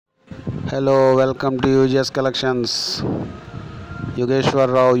Hello, welcome to UGS Collections,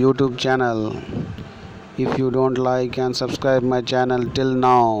 Yogeshwar Rao YouTube channel. If you don't like and subscribe my channel till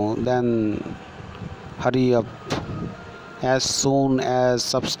now, then hurry up as soon as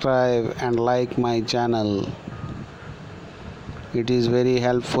subscribe and like my channel. It is very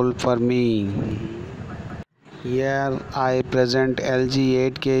helpful for me. Here I present LG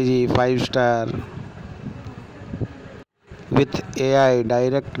 8 kg 5-star with AI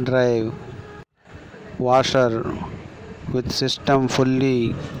direct drive washer with system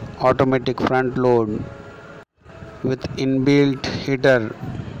fully automatic front load with inbuilt heater.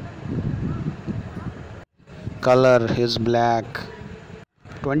 Color is black.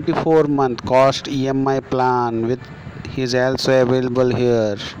 24-month cost EMI plan with is also available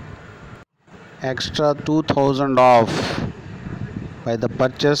here. Extra 2000 off by the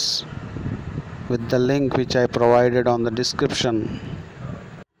purchase with the link which I provided on the description.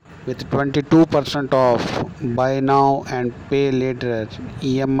 With 22% off, buy now and pay later.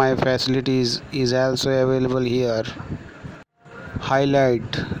 EMI facilities is also available here.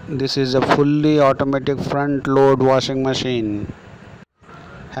 Highlight: this is a fully automatic front load washing machine.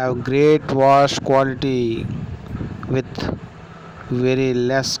 Have great wash quality with very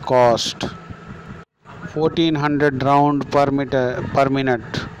less cost. 1400 round per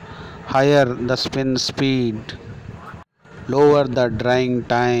minute. Higher the spin speed, lower the drying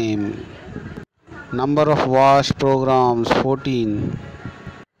time. Number of wash programs 14.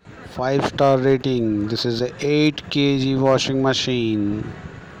 5-star rating. This is a 8 kg washing machine.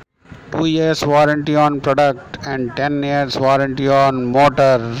 2 years warranty on product and 10 years warranty on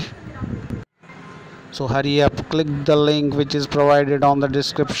motor. So hurry up, click the link which is provided on the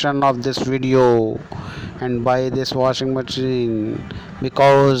description of this video and buy this washing machine,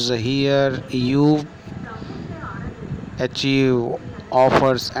 because here you achieve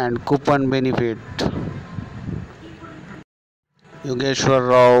offers and coupon benefit. Yogeshwar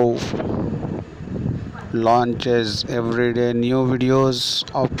Rao launches everyday new videos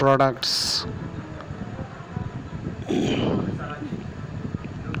of products.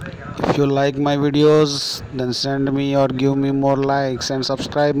 If you like my videos, then send me or give me more likes and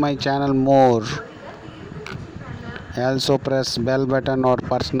subscribe my channel more. Also press bell button or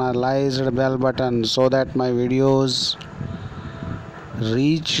personalized bell button so that my videos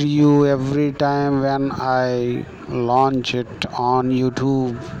reach you every time when I launch it on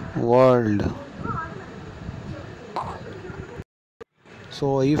YouTube world.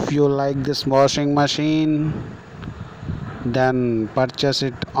 So if you like this washing machine, then purchase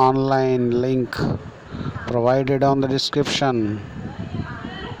it online, link provided on the description.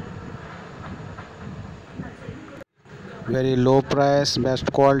 Very low price,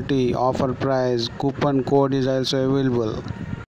 best quality, offer price, coupon code is also available.